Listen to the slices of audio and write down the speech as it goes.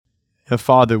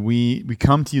Father, we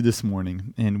come to you this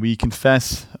morning and we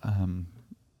confess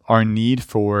our need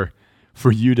for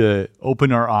you to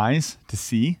open our eyes to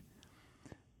see,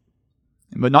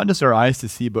 but not just our eyes to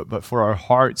see, but for our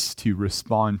hearts to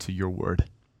respond to your word.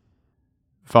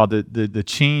 Father, the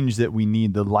change that we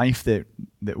need, the life that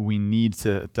we need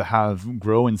to have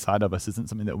grow inside of us isn't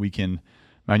something that we can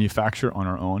manufacture on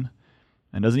our own,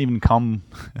 and doesn't even come,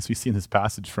 as we see in this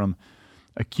passage, from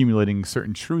accumulating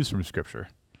certain truths from Scripture.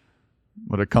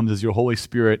 What it comes is your Holy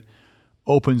Spirit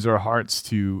opens our hearts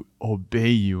to obey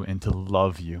you and to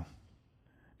love you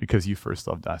because you first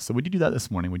loved us. So would you do that this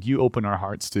morning? Would you open our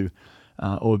hearts to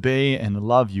obey and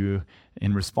love you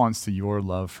in response to your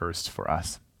love first for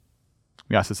us?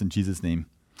 We ask this in Jesus' name.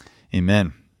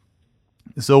 Amen.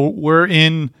 So we're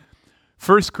in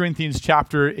 1 Corinthians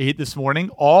chapter 8 this morning,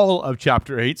 all of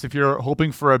chapter 8. So if you're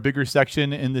hoping for a bigger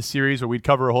section in this series where we'd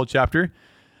cover a whole chapter,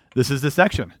 this is the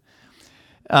section.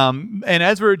 And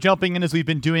as we're jumping in, as we've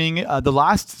been doing the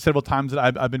last several times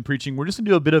that I've been preaching, we're just going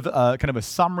to do a bit of kind of a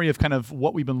summary of kind of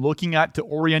what we've been looking at to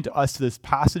orient us to this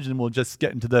passage, and we'll just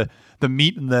get into the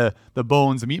meat and the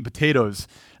bones, the meat and potatoes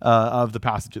of the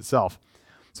passage itself.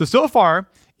 So far,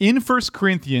 in 1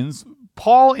 Corinthians,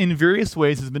 Paul, in various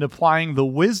ways, has been applying the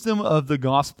wisdom of the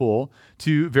gospel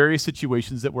to various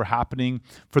situations that were happening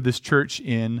for this church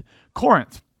in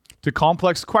Corinth, to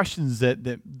complex questions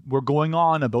that were going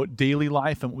on about daily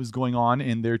life and what was going on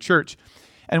in their church.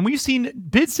 And we've seen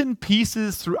bits and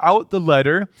pieces throughout the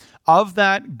letter of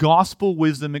that gospel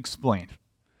wisdom explained.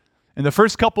 In the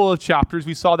first couple of chapters,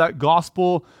 we saw that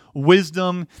gospel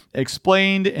wisdom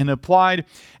explained and applied,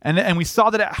 and we saw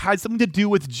that it had something to do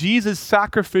with Jesus'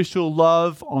 sacrificial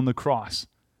love on the cross.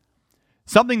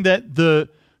 Something that the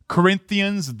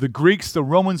Corinthians, the Greeks, the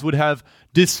Romans would have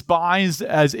despised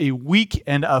as a weak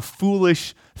and a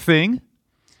foolish thing,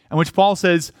 and which Paul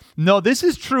says, no, this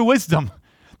is true wisdom.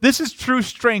 This is true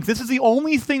strength. This is the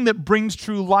only thing that brings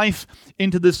true life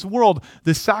into this world,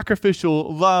 the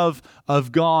sacrificial love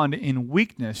of God in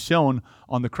weakness shown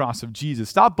on the cross of Jesus.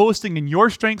 Stop boasting in your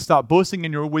strength. Stop boasting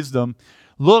in your wisdom.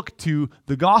 Look to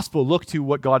the gospel. Look to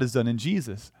what God has done in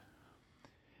Jesus.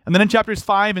 And then in chapters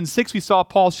 5 and 6, we saw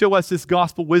Paul show us this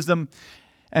gospel wisdom,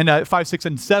 and 5, 6,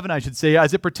 and 7, I should say,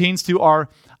 as it pertains to our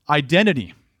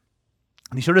identity.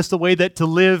 And he showed us the way that to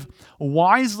live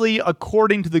wisely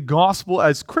according to the gospel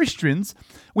as Christians,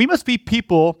 we must be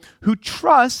people who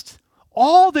trust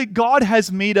all that God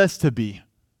has made us to be,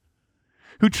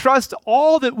 who trust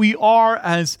all that we are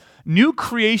as new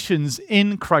creations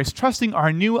in Christ, trusting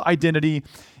our new identity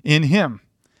in Him.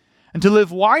 And to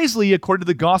live wisely according to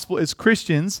the gospel as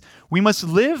Christians, we must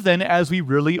live then as we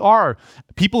really are,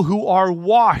 people who are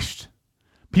washed,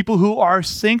 people who are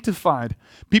sanctified,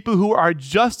 people who are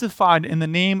justified in the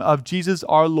name of Jesus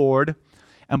our Lord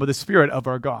and by the Spirit of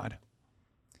our God.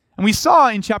 And we saw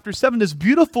in chapter 7 this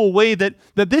beautiful way that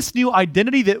this new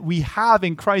identity that we have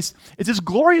in Christ is this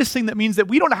glorious thing that means that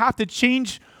we don't have to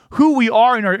change who we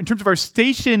are in terms of our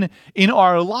station in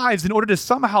our lives in order to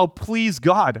somehow please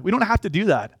God. We don't have to do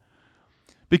that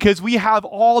because we have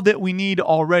all that we need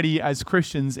already as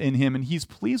Christians in Him, and He's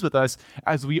pleased with us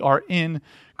as we are in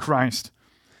Christ.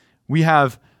 We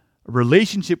have a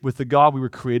relationship with the God we were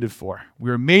created for.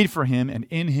 We are made for Him, and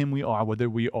in Him we are, whether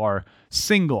we are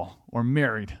single or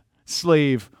married,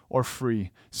 slave or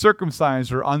free,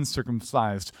 circumcised or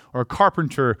uncircumcised, or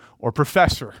carpenter or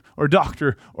professor or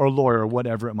doctor or lawyer or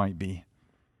whatever it might be.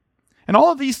 And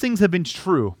all of these things have been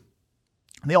true.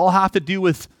 They all have to do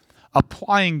with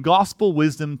applying gospel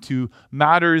wisdom to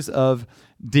matters of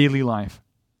daily life.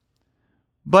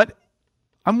 But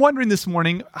I'm wondering this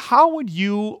morning, how would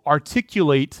you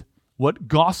articulate what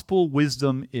gospel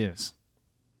wisdom is?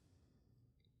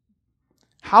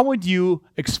 How would you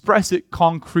express it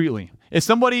concretely? If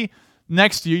somebody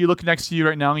next to you, you look next to you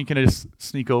right now, and you can just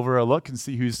sneak over a look and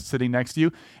see who's sitting next to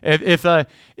you.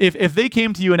 If they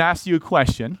came to you and asked you a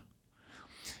question,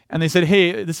 and they said,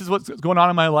 hey, this is what's going on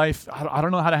in my life, I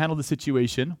don't know how to handle the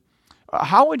situation,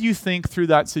 how would you think through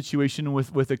that situation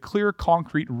with a clear,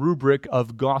 concrete rubric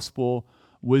of gospel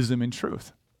wisdom and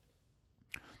truth?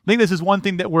 I think this is one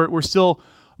thing that we're still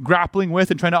grappling with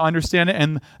and trying to understand it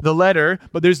in the letter,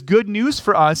 but there's good news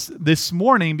for us this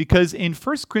morning because in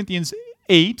 1 Corinthians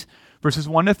 8, verses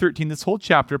 1 to 13, this whole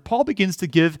chapter, Paul begins to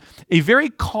give a very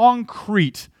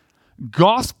concrete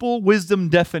gospel wisdom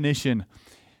definition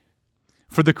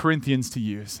for the Corinthians to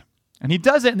use. And he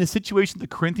does it in the situation the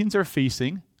Corinthians are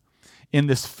facing in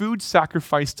this food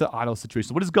sacrifice to idol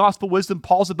situation. What is gospel wisdom?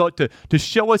 Paul's about to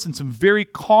show us in some very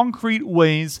concrete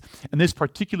ways in this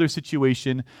particular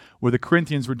situation where the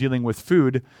Corinthians were dealing with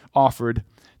food offered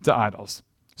to idols.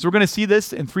 So we're going to see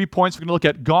this in 3 points. We're going to look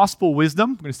at gospel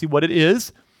wisdom. We're going to see what it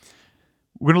is.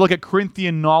 We're going to look at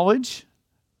Corinthian knowledge.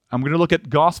 I'm going to look at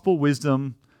gospel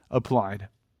wisdom applied.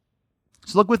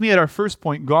 So look with me at our first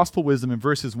point, gospel wisdom, in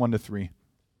verses 1 to 3.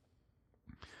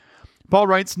 Paul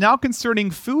writes, "Now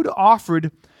concerning food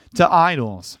offered to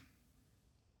idols,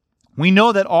 we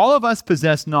know that all of us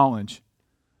possess knowledge.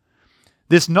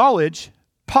 This knowledge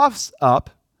puffs up,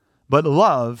 but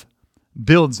love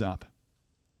builds up.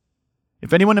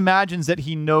 If anyone imagines that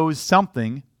he knows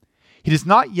something, he does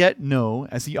not yet know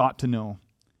as he ought to know.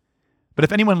 But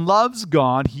if anyone loves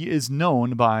God, he is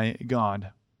known by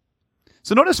God."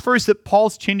 So notice first that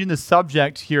Paul's changing the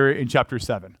subject here in chapter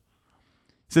 7.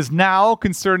 He says, now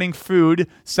concerning food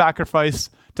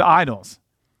sacrificed to idols.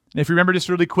 And if you remember just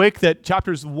really quick that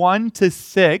chapters 1 to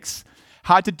 6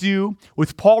 had to do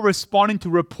with Paul responding to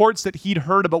reports that he'd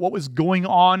heard about what was going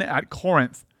on at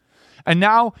Corinth. And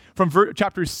now from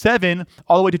chapter 7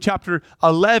 all the way to chapter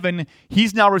 11,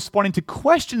 he's now responding to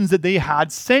questions that they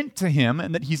had sent to him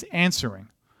and that he's answering.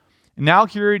 And now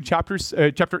here in chapter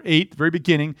 8, the very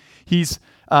beginning, he's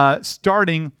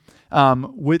starting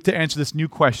to answer this new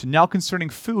question, now concerning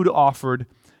food offered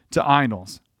to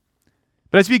idols.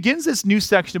 But as he begins this new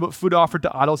section about food offered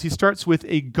to idols, he starts with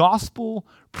a gospel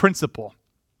principle.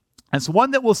 And it's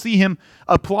one that we'll see him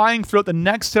applying throughout the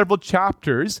next several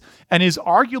chapters and is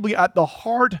arguably at the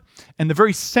heart and the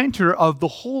very center of the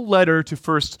whole letter to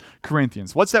 1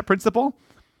 Corinthians. What's that principle?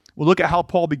 We'll look at how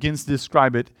Paul begins to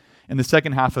describe it in the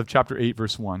second half of chapter 8,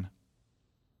 verse 1.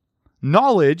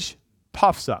 Knowledge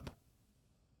puffs up,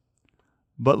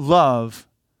 but love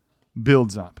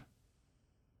builds up.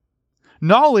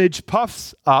 Knowledge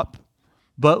puffs up,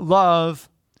 but love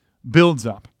builds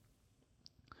up.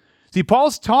 See,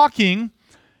 Paul's talking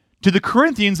to the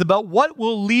Corinthians about what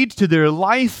will lead to their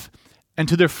life and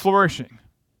to their flourishing.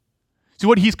 So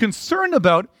what he's concerned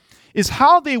about is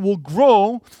how they will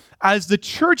grow as the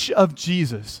church of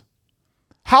Jesus.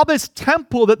 How this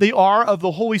temple that they are of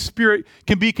the Holy Spirit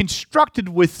can be constructed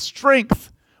with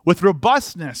strength, with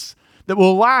robustness that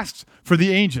will last for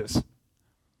the ages. And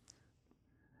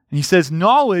he says,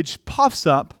 knowledge puffs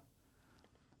up,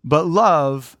 but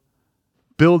love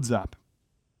builds up.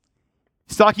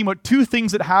 He's talking about two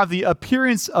things that have the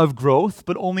appearance of growth,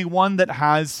 but only one that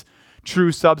has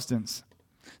true substance.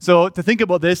 So to think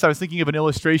about this, I was thinking of an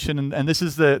illustration, and this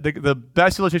is the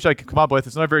best illustration I could come up with.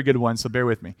 It's not a very good one, so bear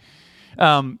with me.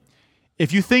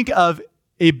 If you think of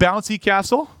a bouncy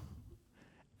castle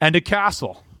and a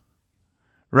castle,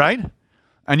 right?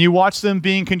 And you watch them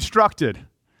being constructed.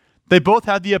 They both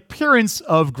have the appearance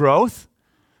of growth,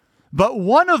 but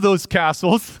one of those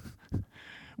castles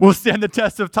will stand the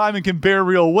test of time and can bear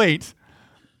real weight.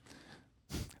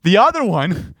 The other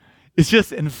one is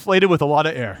just inflated with a lot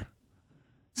of air.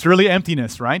 It's really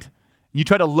emptiness, right? You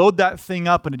try to load that thing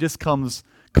up and it just comes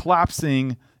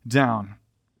collapsing down.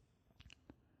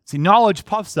 See, knowledge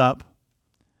puffs up,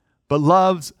 but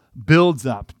love builds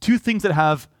up. Two things that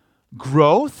have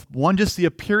growth, one just the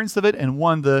appearance of it and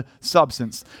one the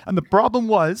substance. And the problem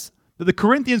was that the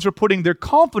Corinthians were putting their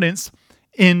confidence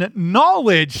in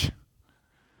knowledge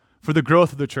for the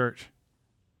growth of the church.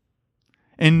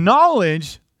 In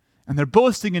knowledge, and they're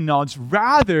boasting in knowledge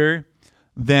rather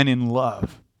than in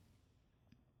love.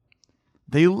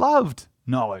 They loved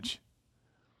knowledge.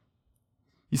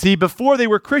 You see, before they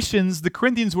were Christians, the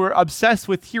Corinthians were obsessed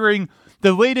with hearing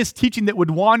the latest teaching that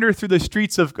would wander through the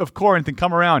streets of Corinth and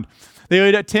come around. They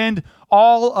would attend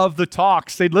all of the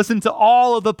talks. They'd listen to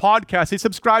all of the podcasts. They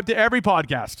subscribed to every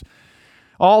podcast.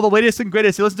 All the latest and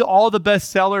greatest. They listened to all of the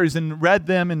bestsellers and read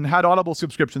them and had Audible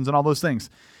subscriptions and all those things.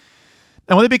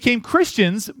 And when they became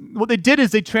Christians, what they did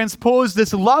is they transposed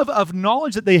this love of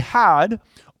knowledge that they had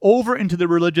over into the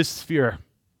religious sphere.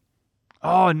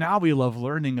 Oh, now we love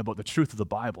learning about the truth of the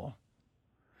Bible.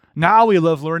 Now we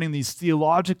love learning these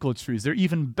theological truths. They're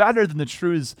even better than the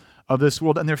truths of this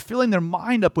world, and they're filling their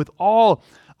mind up with all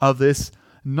of this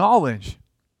knowledge.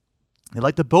 They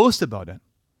like to boast about it.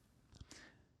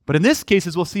 But in this case,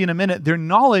 as we'll see in a minute, their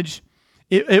knowledge,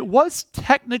 it was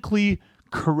technically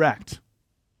correct.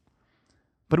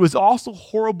 But it was also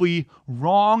horribly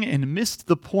wrong and missed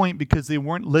the point because they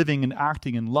weren't living and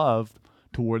acting in love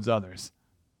towards others.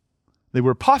 They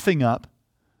were puffing up,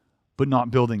 but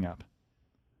not building up.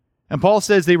 And Paul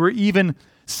says they were even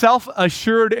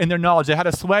self-assured in their knowledge. They had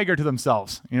a swagger to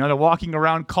themselves. They're walking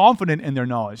around confident in their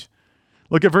knowledge.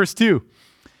 Look at verse 2.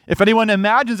 If anyone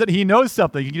imagines that he knows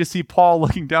something, you can just see Paul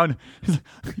looking down.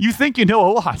 You think you know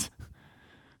a lot.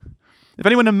 If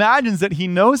anyone imagines that he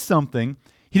knows something,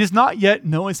 he does not yet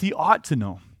know as he ought to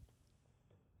know.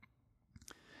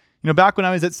 Back when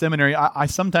I was at seminary, I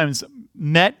sometimes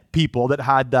met people that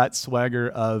had that swagger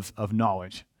of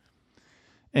knowledge.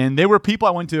 And they were people,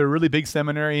 I went to a really big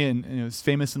seminary, and it was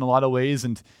famous in a lot of ways.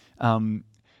 And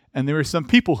there were some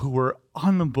people who were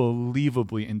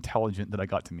unbelievably intelligent that I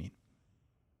got to meet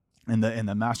in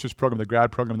the master's program, the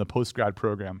grad program, the post-grad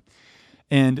program.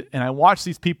 And I watched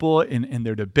these people in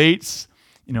their debates,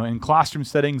 in classroom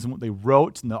settings, and what they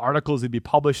wrote and the articles they'd be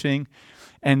publishing.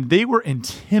 And they were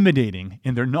intimidating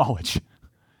in their knowledge.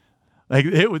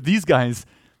 These guys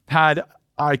had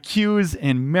IQs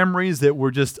and memories that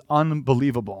were just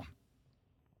unbelievable.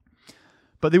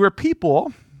 But they were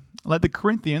people like the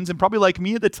Corinthians, and probably like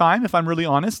me at the time, if I'm really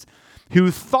honest,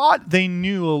 who thought they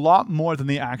knew a lot more than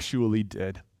they actually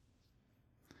did.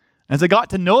 As I got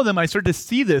to know them, I started to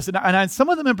see this. And some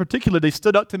of them in particular, they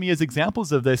stood out to me as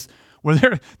examples of this, where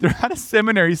they're at a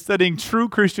seminary studying true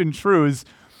Christian truths,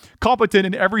 competent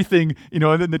in everything, in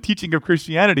the teaching of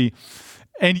Christianity.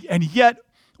 And yet,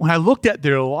 when I looked at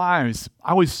their lives,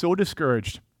 I was so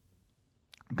discouraged,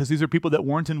 because these are people that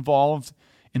weren't involved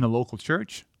in a local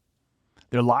church.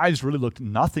 Their lives really looked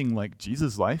nothing like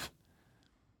Jesus' life.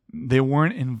 They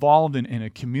weren't involved in a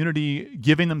community,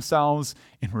 giving themselves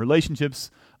in relationships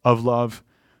of love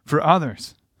for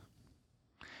others.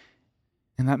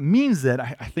 And that means that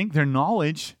I think their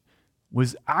knowledge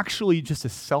was actually just a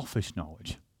selfish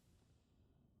knowledge.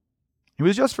 It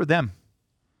was just for them.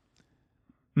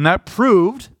 And that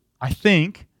proved, I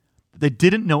think, that they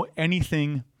didn't know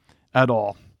anything at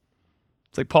all.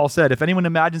 It's like Paul said, if anyone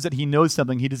imagines that he knows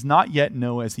something, he does not yet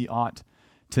know as he ought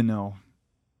to know.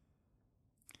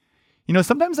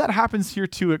 Sometimes that happens here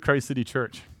too at Christ City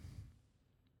Church.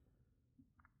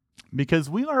 Because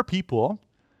we are people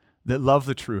that love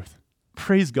the truth.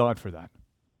 Praise God for that.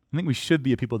 I think we should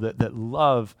be a people that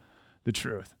love the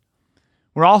truth.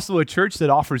 We're also a church that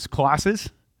offers classes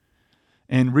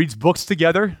and reads books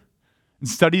together and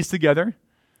studies together.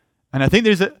 And I think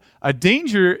there's a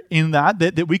danger in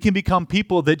that we can become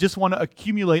people that just want to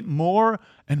accumulate more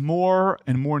and more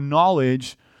and more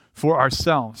knowledge for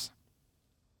ourselves.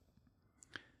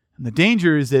 And the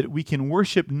danger is that we can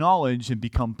worship knowledge and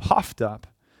become puffed up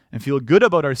and feel good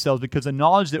about ourselves because the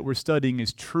knowledge that we're studying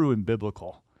is true and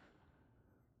biblical.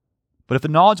 But if the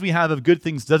knowledge we have of good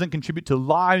things doesn't contribute to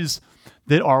lives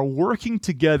that are working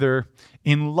together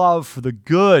in love for the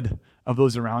good of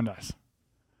those around us,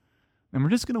 then we're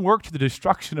just going to work to the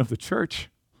destruction of the church.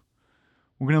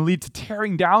 We're going to lead to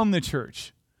tearing down the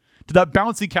church, to that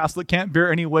bouncy castle that can't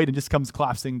bear any weight and just comes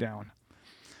collapsing down.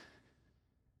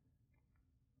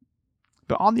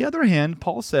 But on the other hand,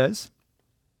 Paul says,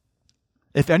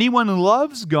 if anyone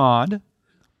loves God,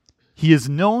 he is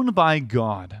known by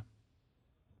God.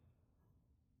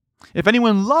 If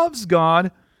anyone loves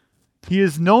God, he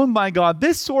is known by God.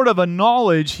 This sort of a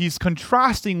knowledge he's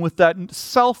contrasting with that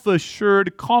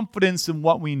self-assured confidence in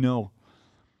what we know.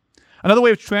 Another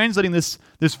way of translating this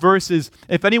verse is,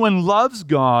 if anyone loves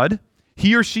God,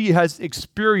 he or she has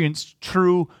experienced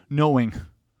true knowing.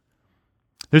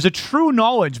 There's a true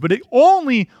knowledge, but it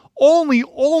only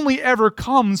ever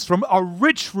comes from a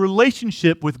rich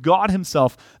relationship with God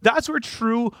himself. That's where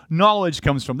true knowledge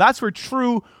comes from. That's where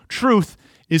true truth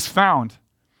is found,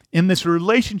 in this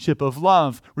relationship of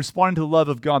love, responding to the love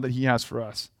of God that he has for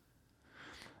us.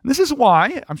 And this is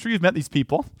why, I'm sure you've met these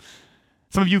people.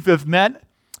 Some of you have met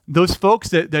those folks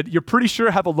that you're pretty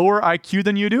sure have a lower IQ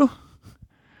than you do.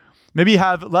 Maybe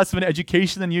have less of an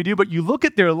education than you do, but you look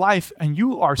at their life and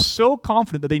you are so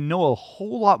confident that they know a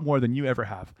whole lot more than you ever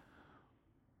have.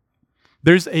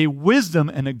 There's a wisdom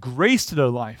and a grace to their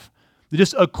life that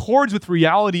just accords with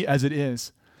reality as it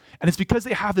is. And it's because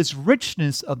they have this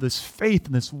richness of this faith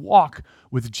and this walk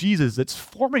with Jesus that's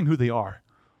forming who they are.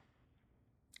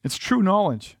 It's true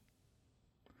knowledge.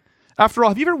 After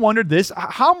all, have you ever wondered this?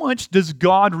 How much does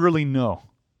God really know?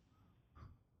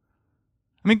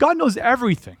 I mean, God knows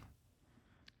everything,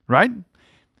 right?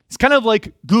 It's kind of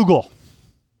like Google.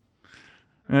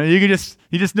 He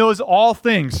just knows all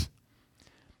things.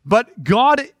 But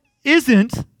God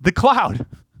isn't the cloud.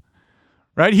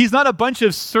 Right? He's not a bunch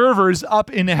of servers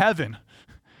up in heaven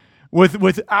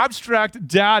with abstract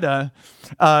data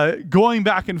going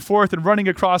back and forth and running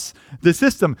across the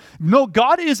system. No,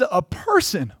 God is a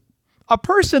person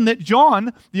that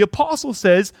John, the apostle,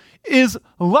 says is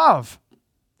love.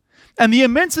 And the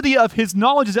immensity of his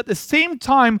knowledge is at the same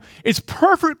time, it's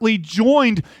perfectly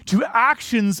joined to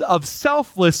actions of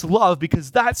selfless love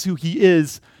because that's who he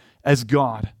is as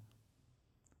God.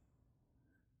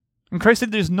 And Christ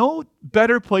said there's no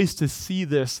better place to see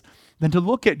this than to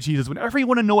look at Jesus. Whenever you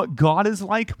want to know what God is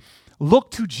like,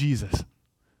 look to Jesus.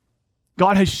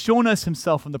 God has shown us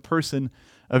himself in the person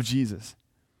of Jesus.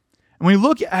 And when we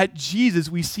look at Jesus,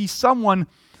 we see someone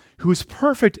who is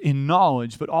perfect in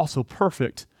knowledge, but also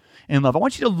perfect in love. I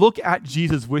want you to look at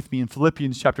Jesus with me in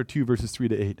Philippians chapter 2, verses 3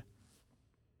 to 8.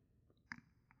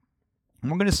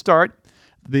 And we're going to start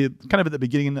kind of at the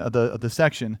beginning of the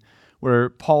section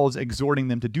where Paul is exhorting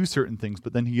them to do certain things,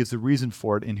 but then he gives a reason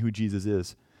for it in who Jesus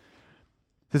is.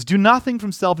 It says, "Do nothing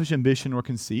from selfish ambition or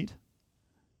conceit,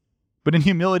 but in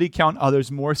humility count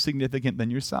others more significant than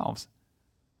yourselves.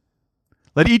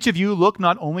 Let each of you look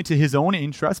not only to his own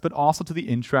interests, but also to the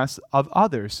interests of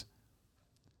others.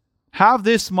 Have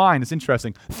this mind." It's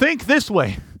interesting. Think this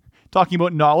way. Talking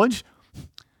about knowledge.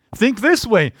 Think this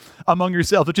way among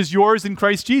yourselves, which is yours in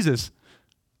Christ Jesus,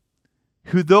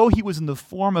 who though he was in the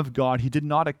form of God, he did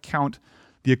not account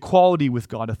the equality with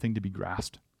God a thing to be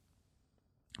grasped,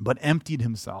 but emptied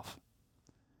himself,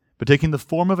 but taking the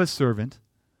form of a servant,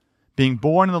 being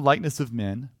born in the likeness of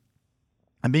men,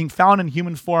 and being found in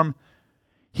human form,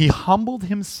 he humbled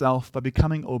himself by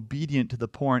becoming obedient to the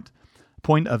point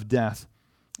of death,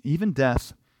 even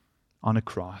death on a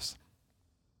cross.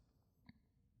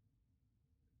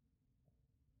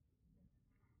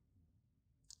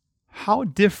 How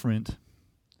different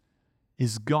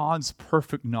is God's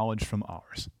perfect knowledge from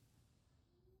ours?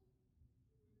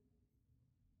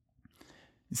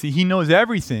 You see, he knows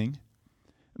everything,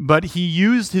 but he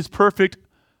used his perfect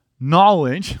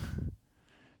knowledge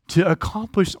to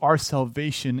accomplish our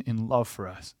salvation in love for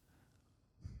us.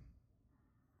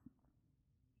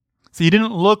 See, he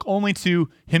didn't look only to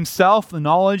himself, the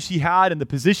knowledge he had and the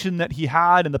position that he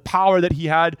had and the power that he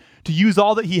had to use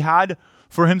all that he had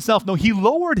for himself. No, he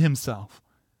lowered himself.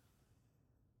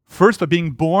 First, by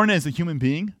being born as a human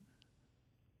being.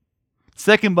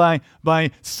 Second,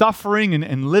 by suffering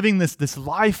and living this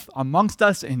life amongst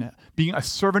us and being a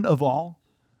servant of all.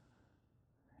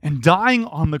 And dying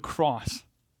on the cross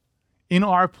in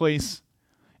our place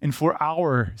and for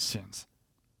our sins.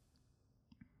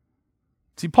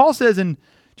 See, Paul says in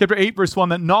chapter 8, verse 1,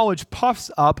 that knowledge puffs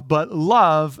up, but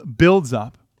love builds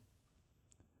up.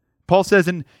 Paul says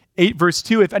in 8, verse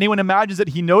 2, if anyone imagines that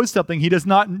he knows something, he does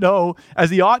not know as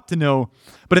he ought to know.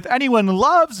 But if anyone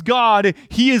loves God,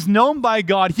 he is known by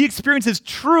God. He experiences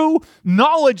true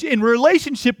knowledge in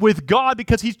relationship with God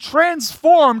because he's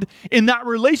transformed in that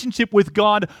relationship with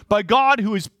God by God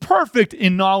who is perfect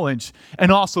in knowledge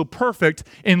and also perfect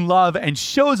in love and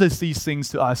shows us these things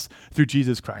to us through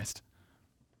Jesus Christ.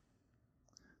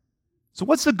 So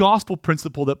what's the gospel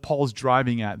principle that Paul's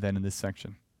driving at then in this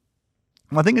section?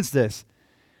 Well, I think it's this.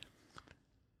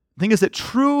 The thing is that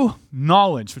true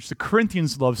knowledge, which the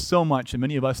Corinthians love so much, and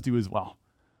many of us do as well,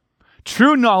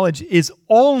 true knowledge is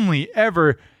only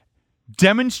ever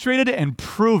demonstrated and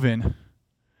proven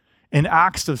in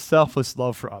acts of selfless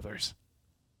love for others.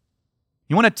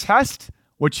 You want to test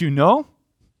what you know?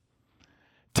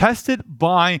 Test it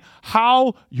by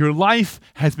how your life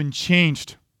has been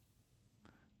changed.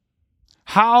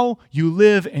 How you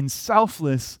live in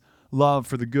selfless love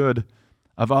for the good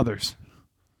of others.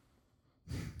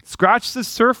 Scratch the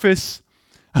surface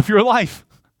of your life.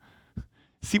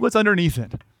 See what's underneath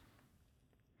it.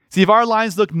 See, if our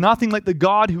lives look nothing like the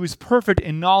God who is perfect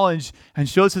in knowledge and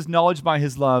shows his knowledge by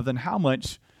his love, then how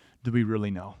much do we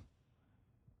really know?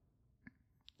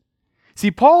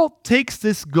 See, Paul takes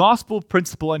this gospel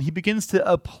principle and he begins to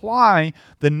apply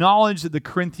the knowledge that the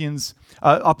Corinthians,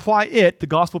 the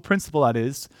gospel principle that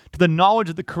is, to the knowledge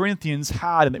that the Corinthians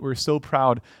had and that we're so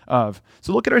proud of.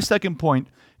 So look at our second point,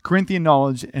 Corinthian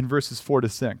knowledge in verses 4 to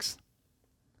 6.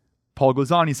 Paul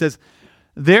goes on, he says,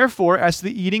 therefore, as to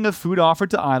the eating of food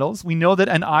offered to idols, we know that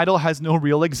an idol has no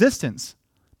real existence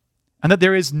and that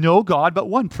there is no God but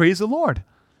one. Praise the Lord.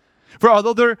 For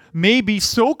although there may be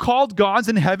so-called gods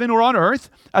in heaven or on earth,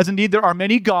 as indeed there are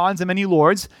many gods and many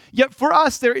lords, yet for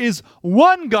us there is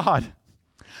one God,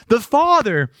 the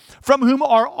Father, from whom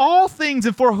are all things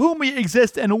and for whom we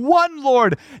exist, and one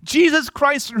Lord, Jesus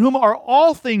Christ, from whom are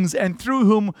all things and through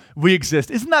whom we exist.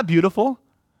 Isn't that beautiful?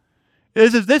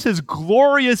 This is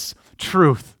glorious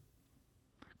truth.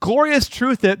 Glorious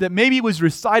truth that maybe was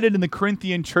recited in the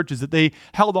Corinthian churches that they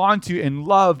held on to and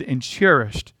loved and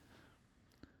cherished.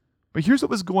 But here's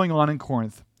what was going on in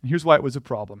Corinth, and here's why it was a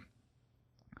problem.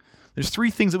 There's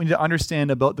three things that we need to understand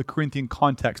about the Corinthian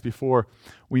context before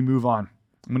we move on.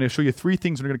 I'm going to show you three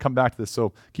things, and we're going to come back to this,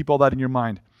 so keep all that in your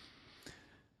mind.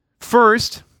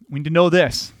 First, we need to know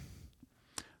this.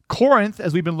 Corinth,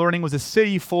 as we've been learning, was a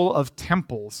city full of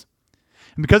temples.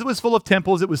 And because it was full of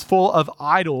temples, it was full of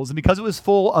idols. And because it was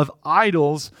full of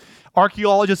idols,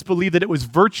 archaeologists believe that it was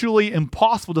virtually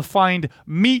impossible to find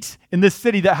meat in this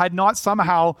city that had not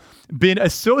somehow been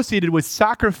associated with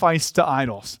sacrifice to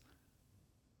idols.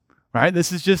 Right?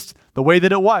 This is just the way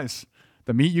that it was.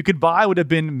 The meat you could buy would have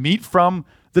been meat from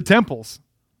the temples.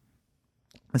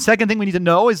 The second thing we need to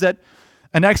know is that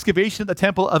an excavation at the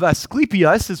temple of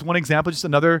Asclepius is one example, just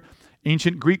another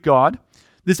ancient Greek god.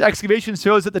 This excavation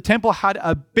shows that the temple had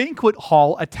a banquet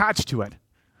hall attached to it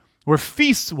where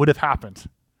feasts would have happened.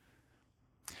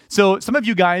 So some of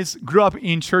you guys grew up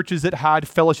in churches that had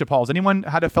fellowship halls. Anyone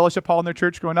had a fellowship hall in their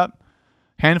church growing up?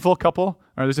 Handful, couple?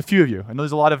 Or there's a few of you. I know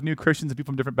there's a lot of new Christians and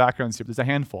people from different backgrounds here, but there's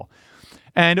a handful.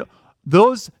 And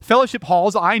those fellowship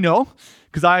halls, I know,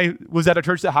 because I was at a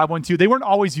church that had one too, they weren't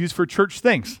always used for church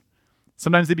things.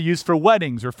 Sometimes they'd be used for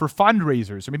weddings or for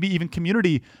fundraisers or maybe even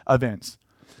community events.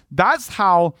 That's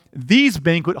how these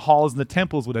banquet halls in the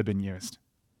temples would have been used,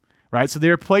 right? So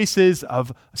they're places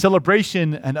of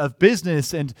celebration and of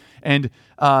business and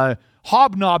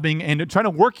hobnobbing and trying to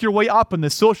work your way up in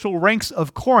the social ranks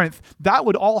of Corinth. That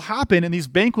would all happen in these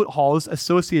banquet halls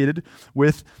associated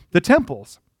with the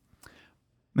temples.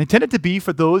 They tended to be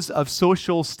for those of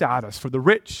social status, for the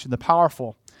rich and the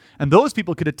powerful. And those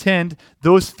people could attend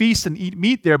those feasts and eat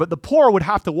meat there, but the poor would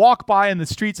have to walk by in the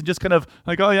streets and just kind of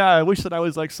like, oh yeah, I wish that I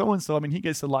was like so-and-so. I mean, he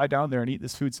gets to lie down there and eat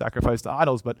this food sacrificed to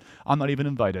idols, but I'm not even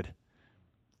invited. And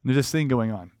there's this thing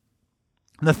going on.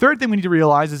 And the third thing we need to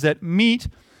realize is that meat,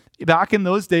 back in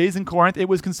those days in Corinth, it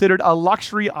was considered a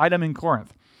luxury item in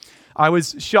Corinth. I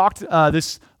was shocked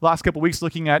this last couple of weeks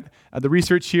looking at the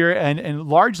research here, and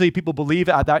largely people believe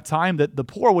at that time that the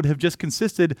poor would have just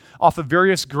consisted off of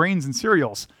various grains and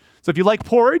cereals. So if you like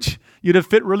porridge, you'd have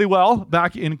fit really well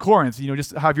back in Corinth.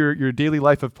 Just have your daily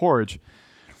life of porridge.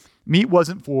 Meat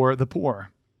wasn't for the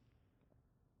poor.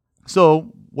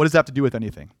 So what does that have to do with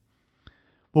anything?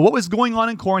 Well, what was going on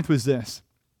in Corinth was this.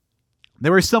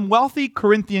 There were some wealthy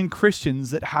Corinthian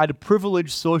Christians that had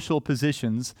privileged social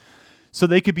positions so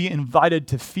they could be invited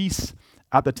to feasts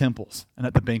at the temples and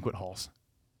at the banquet halls.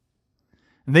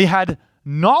 And they had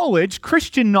knowledge,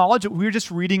 Christian knowledge that we were just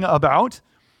reading about,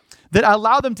 that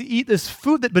allowed them to eat this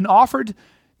food that had been offered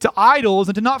to idols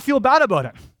and to not feel bad about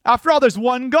it. After all, there's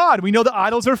one God. We know that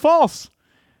idols are false.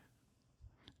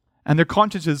 And their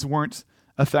consciences weren't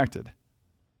affected.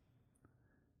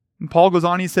 And Paul goes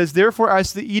on, he says, therefore,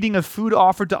 as to the eating of food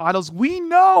offered to idols, we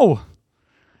know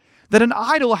that an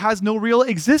idol has no real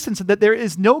existence and that there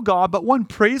is no God but one.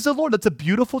 Praise the Lord. That's a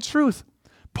beautiful truth.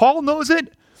 Paul knows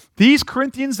it. These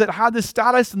Corinthians that had this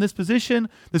status and this position,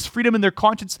 this freedom in their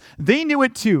conscience, they knew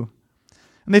it too.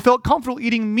 And they felt comfortable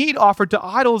eating meat offered to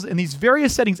idols in these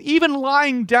various settings, even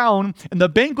lying down in the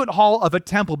banquet hall of a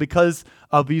temple because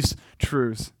of these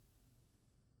truths.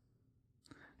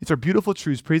 These are beautiful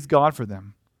truths. Praise God for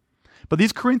them. But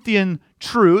these Corinthian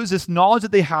truths, this knowledge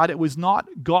that they had, it was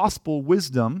not gospel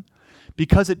wisdom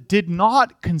because it did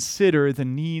not consider the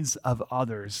needs of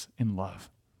others in love.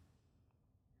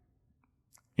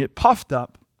 It puffed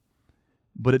up,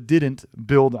 but it didn't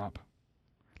build up.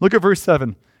 Look at verse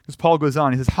 7, because Paul goes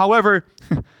on. He says, however,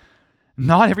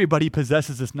 not everybody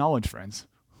possesses this knowledge, friends.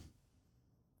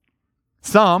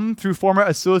 Some, through former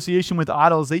association with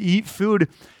idols, they eat food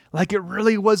like it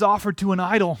really was offered to an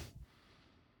idol.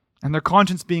 And their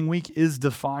conscience being weak is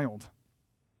defiled.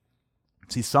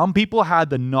 See, some people had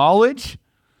the knowledge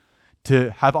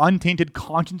to have untainted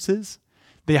consciences.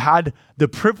 They had the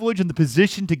privilege and the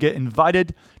position to get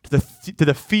invited to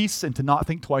the feasts and to not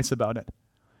think twice about it.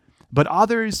 But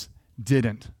others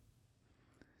didn't.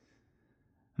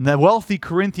 And the wealthy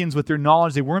Corinthians, with their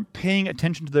knowledge, they weren't paying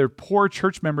attention to their poor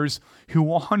church members who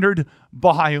wandered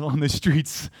by on the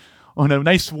streets on a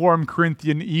nice warm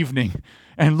Corinthian evening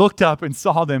and looked up and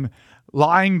saw them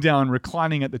lying down,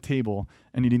 reclining at the table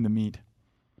and eating the meat.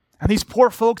 And these poor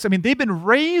folks, they've been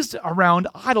raised around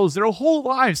idols their whole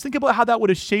lives. Think about how that would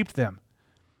have shaped them.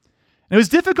 And it was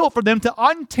difficult for them to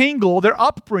untangle their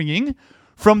upbringing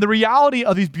from the reality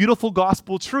of these beautiful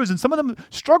gospel truths. And some of them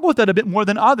struggle with that a bit more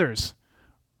than others,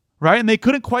 right? And they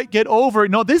couldn't quite get over,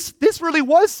 no, this really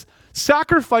was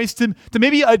sacrificed to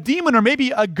maybe a demon or maybe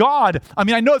a god.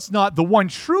 I know it's not the one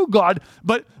true God,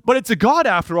 but it's a God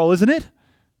after all, isn't it?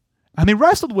 And they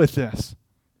wrestled with this.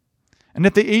 And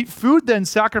if they ate food then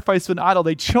sacrificed to an idol,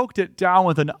 they choked it down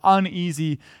with an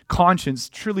uneasy conscience,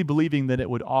 truly believing that it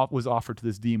was offered to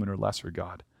this demon or lesser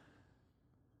god.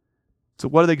 So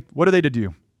what are they to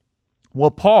do?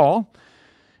 Well, Paul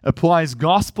applies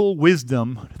gospel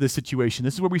wisdom to this situation.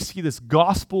 This is where we see this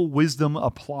gospel wisdom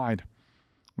applied.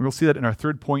 We'll see that in our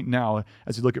third point now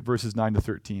as we look at verses 9 to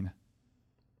 13.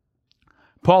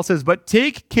 Paul says, but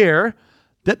take care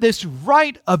that this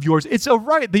right of yours, it's a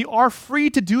right. They are free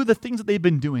to do the things that they've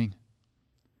been doing.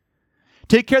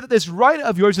 Take care that this right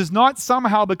of yours does not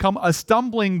somehow become a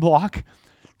stumbling block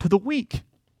to the weak.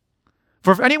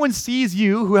 For if anyone sees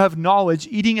you who have knowledge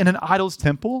eating in an idol's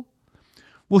temple,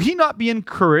 Will he not be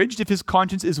encouraged if his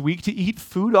conscience is weak to eat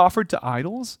food offered to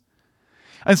idols?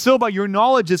 And so by your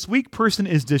knowledge, this weak person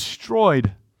is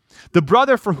destroyed, the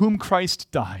brother for whom Christ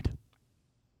died.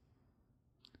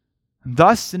 And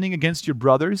thus, sinning against your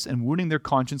brothers and wounding their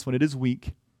conscience when it is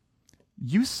weak,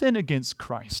 you sin against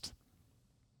Christ.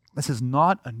 This is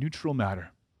not a neutral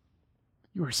matter.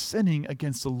 You are sinning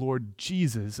against the Lord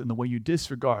Jesus in the way you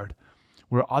disregard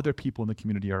where other people in the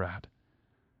community are at.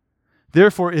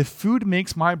 Therefore, if food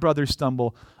makes my brother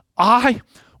stumble, I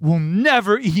will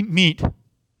never eat meat,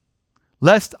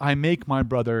 lest I make my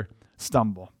brother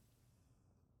stumble.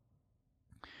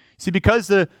 See, because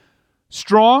the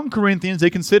strong Corinthians, they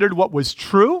considered what was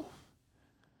true,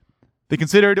 they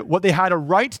considered what they had a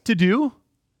right to do,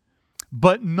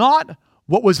 but not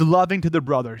what was loving to the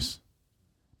brothers.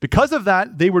 Because of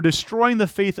that, they were destroying the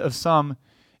faith of some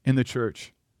in the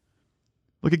church.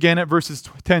 Look again at verses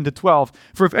 10 to 12.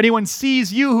 For if anyone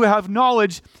sees you who have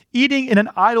knowledge eating in an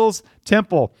idol's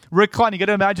temple, reclining. You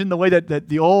got to imagine the way that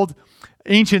the old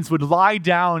ancients would lie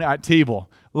down at table.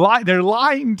 They're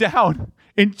lying down,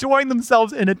 enjoying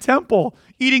themselves in a temple,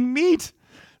 eating meat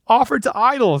offered to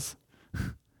idols.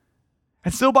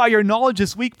 And so by your knowledge,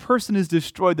 this weak person is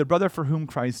destroyed, the brother for whom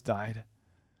Christ died.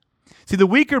 See, the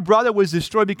weaker brother was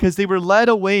destroyed because they were led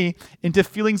away into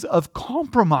feelings of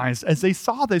compromise as they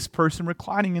saw this person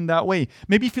reclining in that way.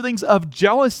 Maybe feelings of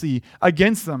jealousy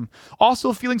against them.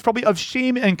 Also feelings probably of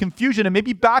shame and confusion, and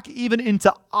maybe back even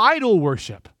into idol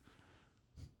worship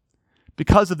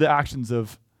because of the actions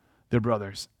of their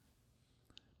brothers.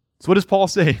 So what does Paul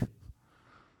say?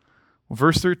 Well,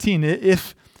 verse 13,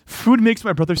 if food makes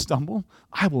my brother stumble,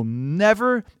 I will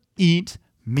never eat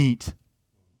meat.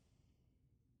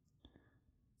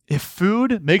 If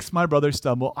food makes my brother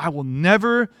stumble, I will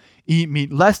never eat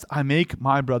meat, lest I make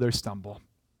my brother stumble.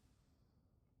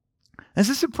 This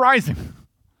is surprising.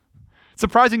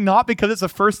 Surprising not because it's the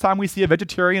first time we see a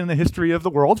vegetarian in the history of the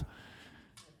world.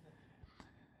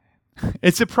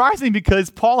 It's surprising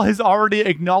because Paul has already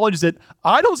acknowledged that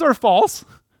idols are false.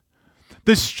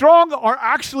 The strong are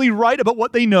actually right about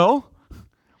what they know.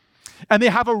 And they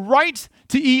have a right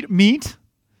to eat meat.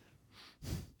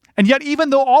 And yet, even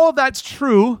though all of that's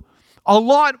true, a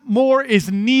lot more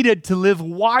is needed to live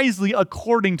wisely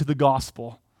according to the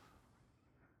gospel.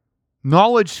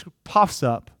 Knowledge puffs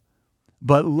up,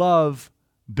 but love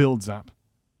builds up.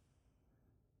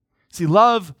 See,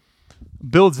 love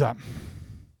builds up.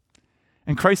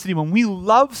 And Christ said, when we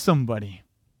love somebody,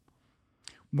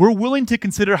 we're willing to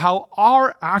consider how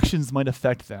our actions might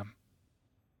affect them.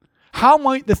 How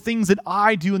might the things that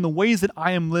I do and the ways that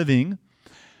I am living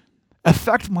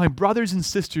affect my brothers and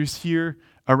sisters here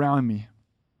around me?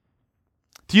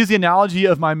 To use the analogy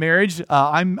of my marriage,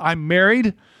 I'm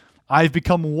married. I've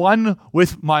become one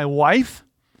with my wife.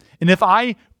 And if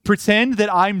I pretend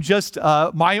that I'm just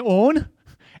my own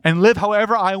and live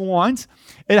however I want,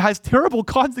 it has terrible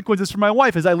consequences for my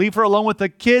wife as I leave her alone with the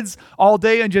kids all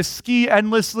day and just ski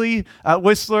endlessly at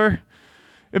Whistler.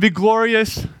 It'd be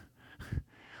glorious.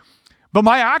 But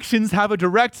my actions have a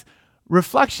direct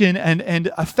reflection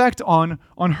and effect on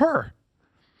her.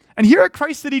 And here at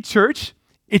Christ City Church,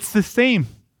 it's the same.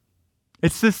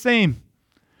 It's the same.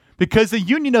 Because the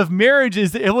union of marriage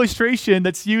is the illustration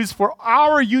that's used for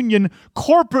our union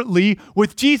corporately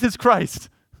with Jesus Christ.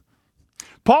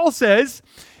 Paul says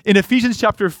in Ephesians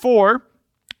chapter 4,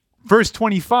 verse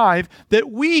 25,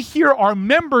 that we here are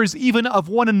members even of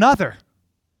one another.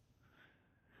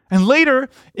 And later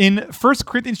in 1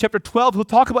 Corinthians chapter 12, he'll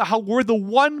talk about how we're the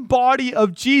one body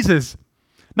of Jesus.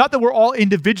 Not that we're all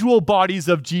individual bodies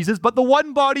of Jesus, but the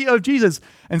one body of Jesus.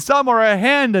 And some are a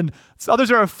hand and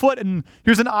others are a foot, and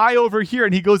here's an eye over here.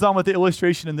 And he goes on with the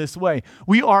illustration in this way.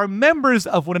 We are members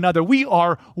of one another. We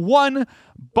are one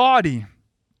body.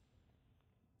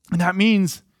 And that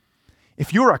means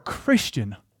if you're a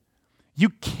Christian, you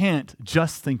can't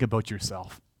just think about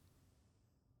yourself.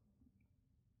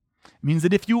 It means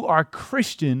that if you are a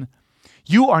Christian,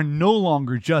 you are no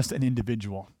longer just an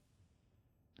individual.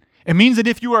 It means that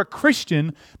if you are a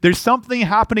Christian, there's something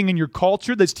happening in your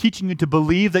culture that's teaching you to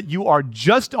believe that you are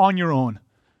just on your own,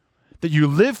 that you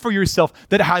live for yourself,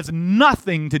 that has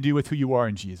nothing to do with who you are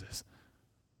in Jesus.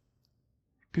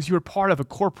 Because you are part of a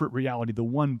corporate reality, the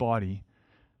one body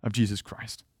of Jesus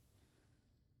Christ.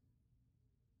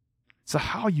 So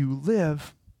how you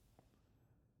live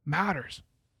matters.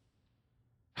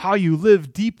 How you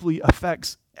live deeply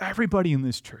affects everybody in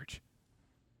this church.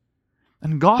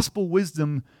 And gospel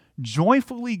wisdom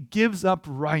joyfully gives up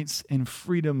rights and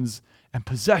freedoms and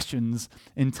possessions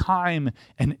and time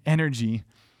and energy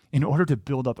in order to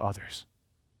build up others.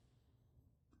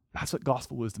 That's what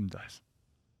gospel wisdom does.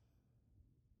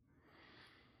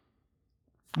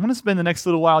 I want to spend the next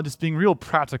little while just being real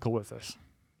practical with this.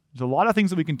 There's a lot of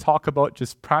things that we can talk about,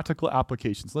 just practical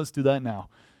applications. Let's do that now.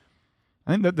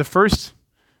 I think that the first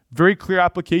very clear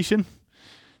application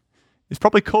is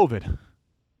probably COVID.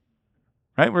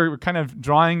 Right? We're kind of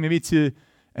drawing maybe to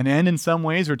an end in some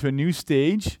ways or to a new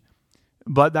stage,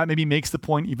 but that maybe makes the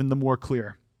point even the more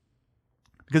clear.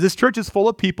 Because this church is full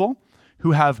of people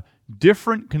who have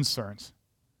different concerns,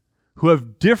 who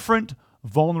have different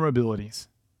vulnerabilities,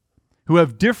 who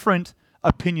have different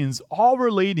opinions, all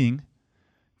relating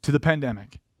to the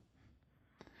pandemic.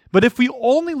 But if we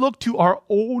only look to our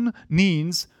own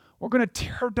needs, we're going to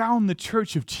tear down the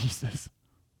church of Jesus.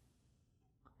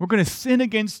 We're going to sin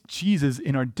against Jesus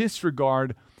in our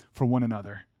disregard for one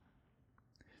another.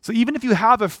 So even if you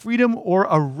have a freedom or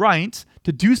a right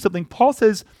to do something, Paul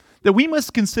says that we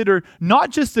must consider not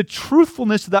just the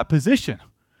truthfulness of that position.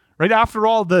 Right? After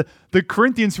all, the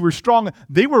Corinthians who were strong,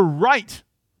 they were right.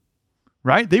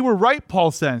 Right? They were right,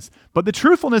 Paul says. But the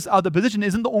truthfulness of the position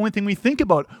isn't the only thing we think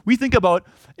about. We think about,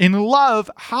 in love,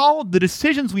 how the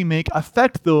decisions we make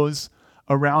affect those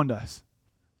around us.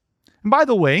 And by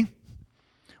the way,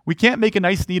 we can't make a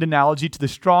nice, neat analogy to the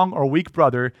strong or weak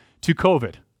brother to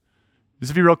COVID.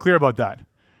 Just to be real clear about that.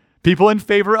 People in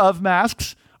favor of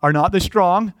masks are not the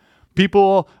strong.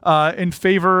 People in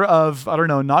favor of,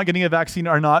 not getting a vaccine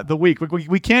are not the weak.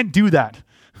 We can't do that.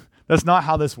 That's not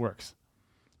how this works.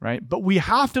 Right? But we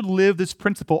have to live this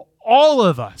principle, all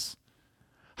of us.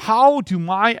 How do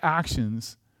my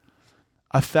actions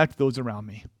affect those around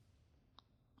me?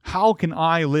 How can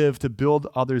I live to build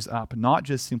others up, not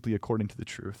just simply according to the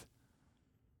truth?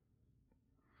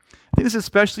 I think this is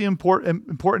especially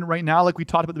important right now, like we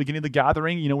talked about at the beginning of the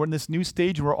gathering. We're in this new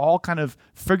stage and we're all kind of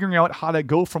figuring out how to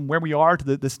go from where we are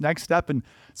to this next step. And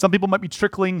some people might be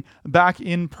trickling back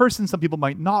in person. Some people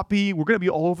might not be. We're going to be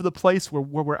all over the place where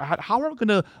we're at. How are we going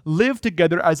to live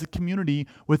together as a community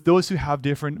with those who have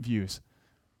different views?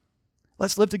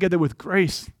 Let's live together with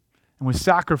grace and with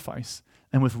sacrifice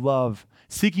and with love,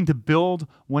 seeking to build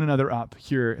one another up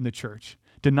here in the church,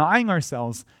 denying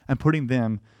ourselves and putting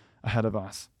them ahead of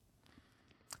us.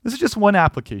 This is just one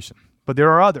application, but there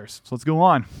are others. So let's go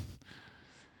on.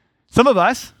 Some of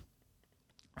us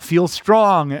feel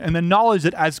strong in the knowledge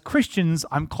that as Christians,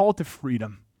 I'm called to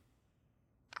freedom.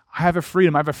 I have a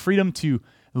freedom. I have a freedom to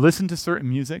listen to certain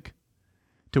music,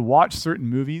 to watch certain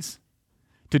movies,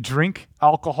 to drink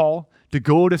alcohol, to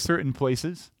go to certain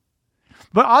places.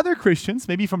 But other Christians,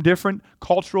 maybe from different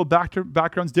cultural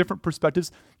backgrounds, different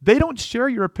perspectives, they don't share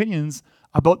your opinions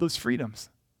about those freedoms.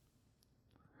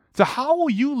 So how will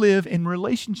you live in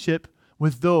relationship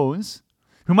with those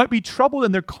who might be troubled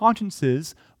in their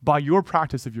consciences by your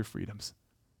practice of your freedoms?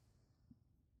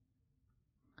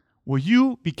 Will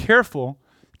you be careful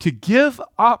to give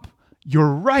up your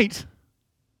right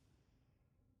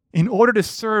in order to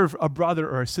serve a brother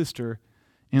or a sister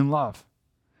in love?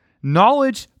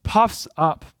 Knowledge puffs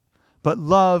up, but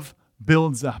love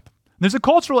builds up. There's a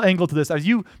cultural angle to this. As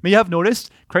you may have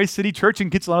noticed, Christ City Church in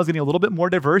Kitsilano is getting a little bit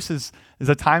more diverse as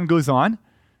the time goes on.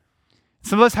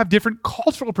 Some of us have different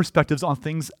cultural perspectives on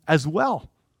things as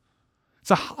well.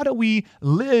 So how do we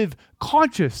live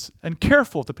conscious and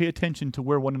careful to pay attention to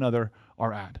where one another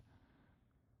are at?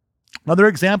 Another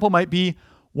example might be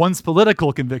one's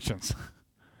political convictions.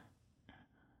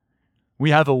 We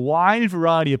have a wide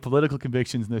variety of political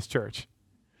convictions in this church.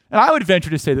 And I would venture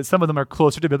to say that some of them are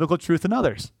closer to biblical truth than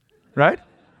others. Right?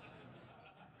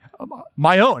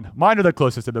 Mine are the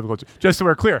closest to biblical truth, just so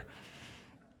we're clear.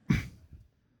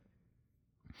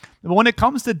 But when it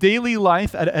comes to daily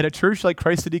life at a church like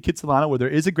Christ City Kitsilano, where there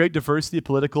is a great diversity of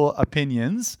political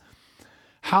opinions,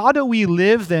 how do we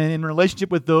live then in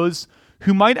relationship with those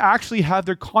who might actually have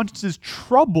their consciences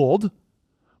troubled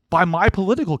by my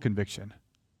political conviction?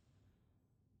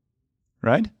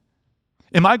 Right?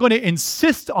 Am I going to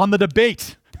insist on the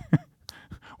debate?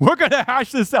 We're going to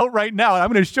hash this out right now, and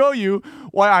I'm going to show you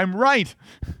why I'm right.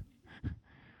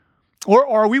 Or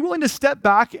are we willing to step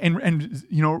back and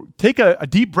take a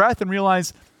deep breath and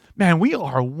realize, man, we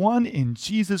are one in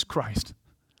Jesus Christ?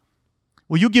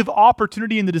 Will you give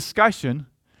opportunity in the discussion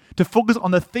to focus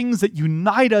on the things that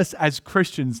unite us as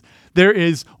Christians? There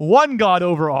is one God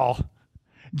over all.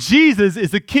 Jesus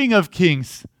is the King of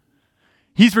Kings.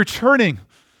 He's returning.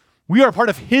 We are part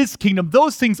of His kingdom.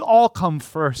 Those things all come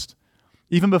first,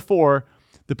 even before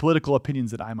the political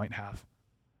opinions that I might have.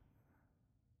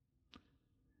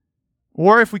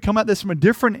 Or if we come at this from a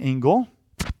different angle,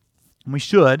 and we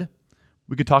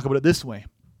could talk about it this way.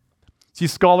 See,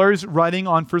 scholars writing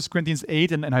on 1 Corinthians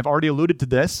 8, and I've already alluded to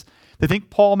this, they think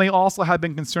Paul may also have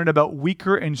been concerned about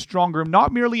weaker and stronger,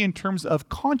 not merely in terms of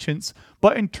conscience,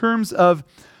 but in terms of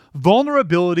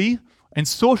vulnerability and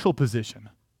social position.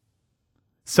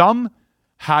 Some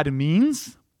had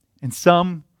means and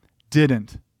some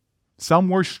didn't. Some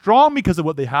were strong because of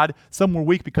what they had. Some were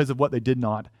weak because of what they did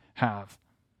not have.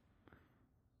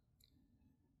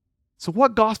 So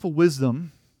what gospel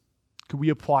wisdom could we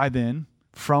apply then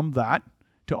from that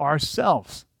to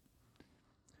ourselves?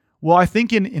 Well, I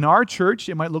think in our church,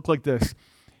 it might look like this.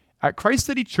 At Christ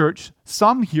City Church,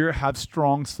 some here have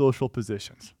strong social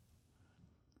positions.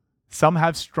 Some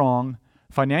have strong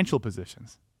financial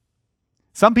positions.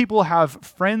 Some people have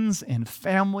friends and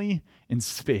family in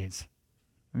spades.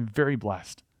 I'm very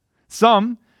blessed.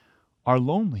 Some are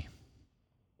lonely.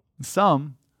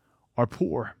 Some are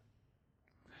poor.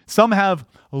 Some have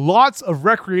lots of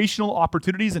recreational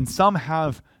opportunities and some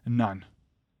have none.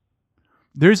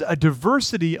 There's a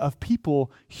diversity of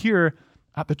people here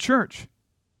at the church.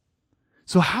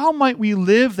 So how might we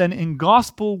live then in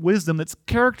gospel wisdom that's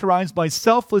characterized by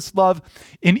selfless love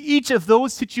in each of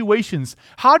those situations?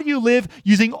 How do you live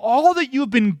using all that you've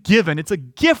been given? It's a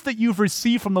gift that you've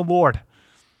received from the Lord.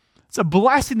 It's a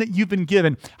blessing that you've been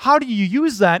given. How do you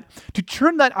use that to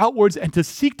turn that outwards and to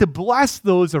seek to bless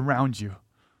those around you?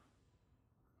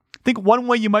 I think one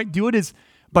way you might do it is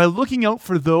by looking out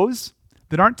for those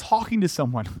that aren't talking to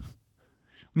someone.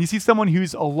 When you see someone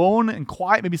who's alone and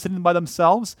quiet, maybe sitting by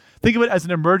themselves, think of it as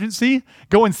an emergency.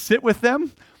 Go and sit with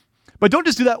them. But don't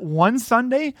just do that one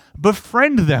Sunday.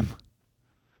 Befriend them.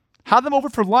 Have them over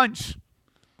for lunch.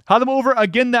 Have them over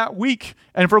again that week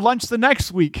and for lunch the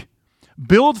next week.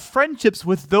 Build friendships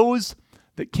with those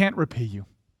that can't repay you.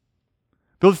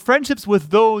 Build friendships with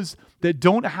those that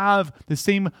don't have the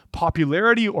same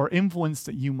popularity or influence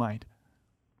that you might.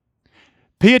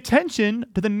 Pay attention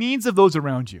to the needs of those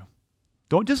around you.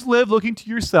 Don't just live looking to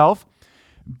yourself.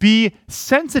 Be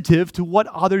sensitive to what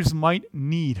others might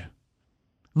need.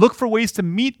 Look for ways to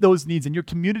meet those needs in your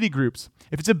community groups.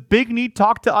 If it's a big need,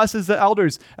 talk to us as the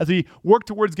elders. As we work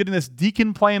towards getting this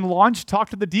deacon plan launched, talk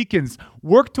to the deacons.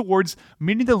 Work towards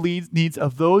meeting the needs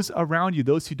of those around you,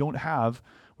 those who don't have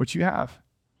what you have.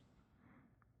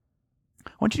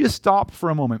 I want you to stop for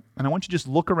a moment, and I want you to just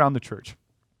look around the church.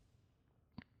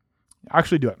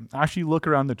 Actually do it. Actually look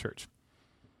around the church.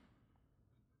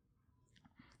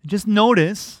 Just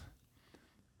notice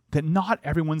that not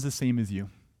everyone's the same as you.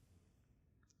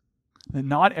 That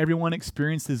not everyone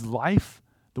experiences life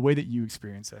the way that you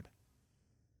experience it.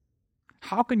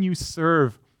 How can you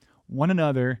serve one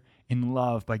another in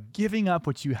love by giving up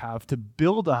what you have to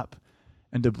build up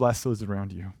and to bless those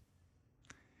around you?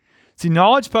 See,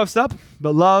 knowledge puffs up,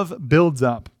 but love builds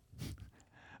up.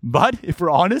 But if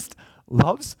we're honest,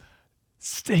 love's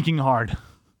stinking hard.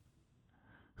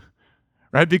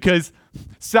 Right? Because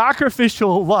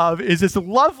sacrificial love is this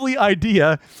lovely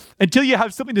idea until you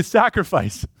have something to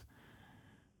sacrifice.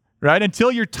 Right?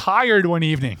 Until you're tired one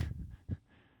evening.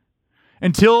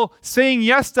 Until saying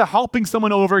yes to helping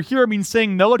someone over here means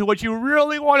saying no to what you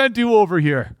really want to do over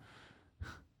here.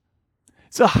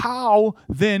 So how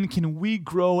then can we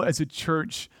grow as a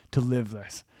church to live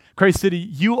this? Christ City,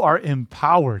 you are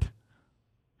empowered.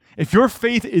 If your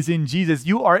faith is in Jesus,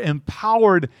 you are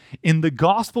empowered in the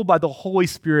gospel by the Holy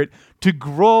Spirit to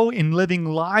grow in living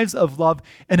lives of love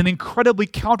in an incredibly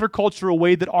countercultural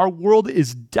way that our world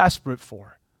is desperate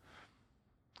for.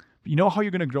 But you know how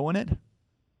you're going to grow in it?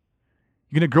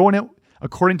 You're going to grow in it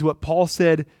according to what Paul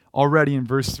said already in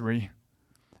verse 3.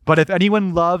 But if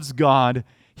anyone loves God,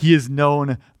 he is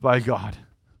known by God.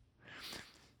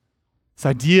 This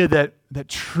idea that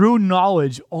true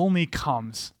knowledge only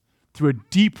comes through a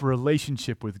deep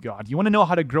relationship with God. You want to know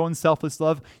how to grow in selfless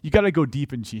love? You got to go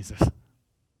deep in Jesus.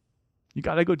 You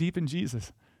got to go deep in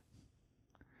Jesus.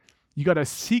 You got to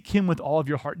seek him with all of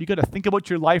your heart. You got to think about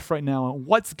your life right now and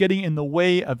what's getting in the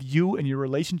way of you and your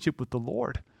relationship with the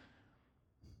Lord.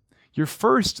 Your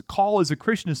first call as a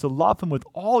Christian is to love him with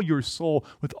all your soul,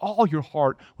 with all your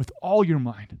heart, with all your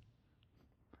mind.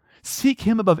 Seek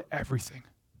him above everything.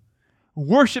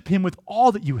 Worship him with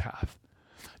all that you have.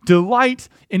 Delight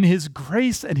in his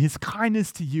grace and his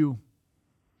kindness to you.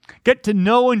 Get to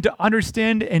know and to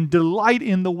understand and delight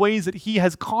in the ways that he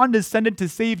has condescended to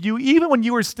save you even when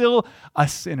you were still a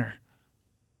sinner.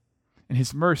 And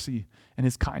his mercy and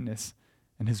his kindness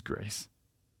and his grace.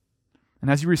 And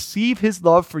as you receive his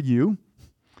love for you,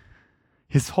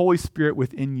 his Holy Spirit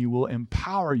within you will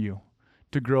empower you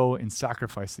to grow in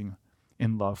sacrificing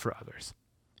in love for others.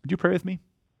 Would you pray with me?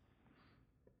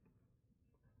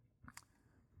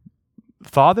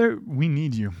 Father, we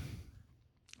need you.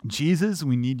 Jesus,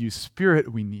 we need you.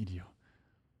 Spirit, we need you.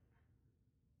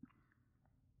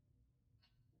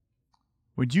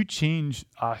 Would you change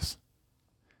us?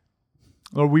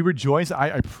 Lord, we rejoice.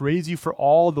 I praise you for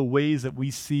all the ways that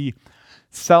we see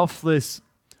selfless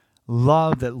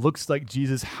love that looks like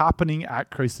Jesus happening at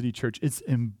Christ City Church. It's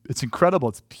incredible.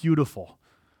 It's beautiful.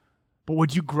 But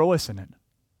would you grow us in it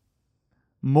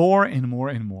more and more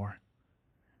and more?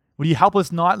 Would you help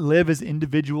us not live as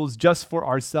individuals just for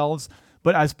ourselves,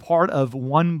 but as part of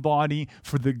one body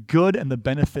for the good and the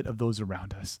benefit of those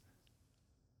around us?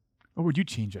 Or would you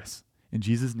change us? In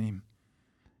Jesus' name,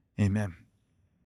 amen.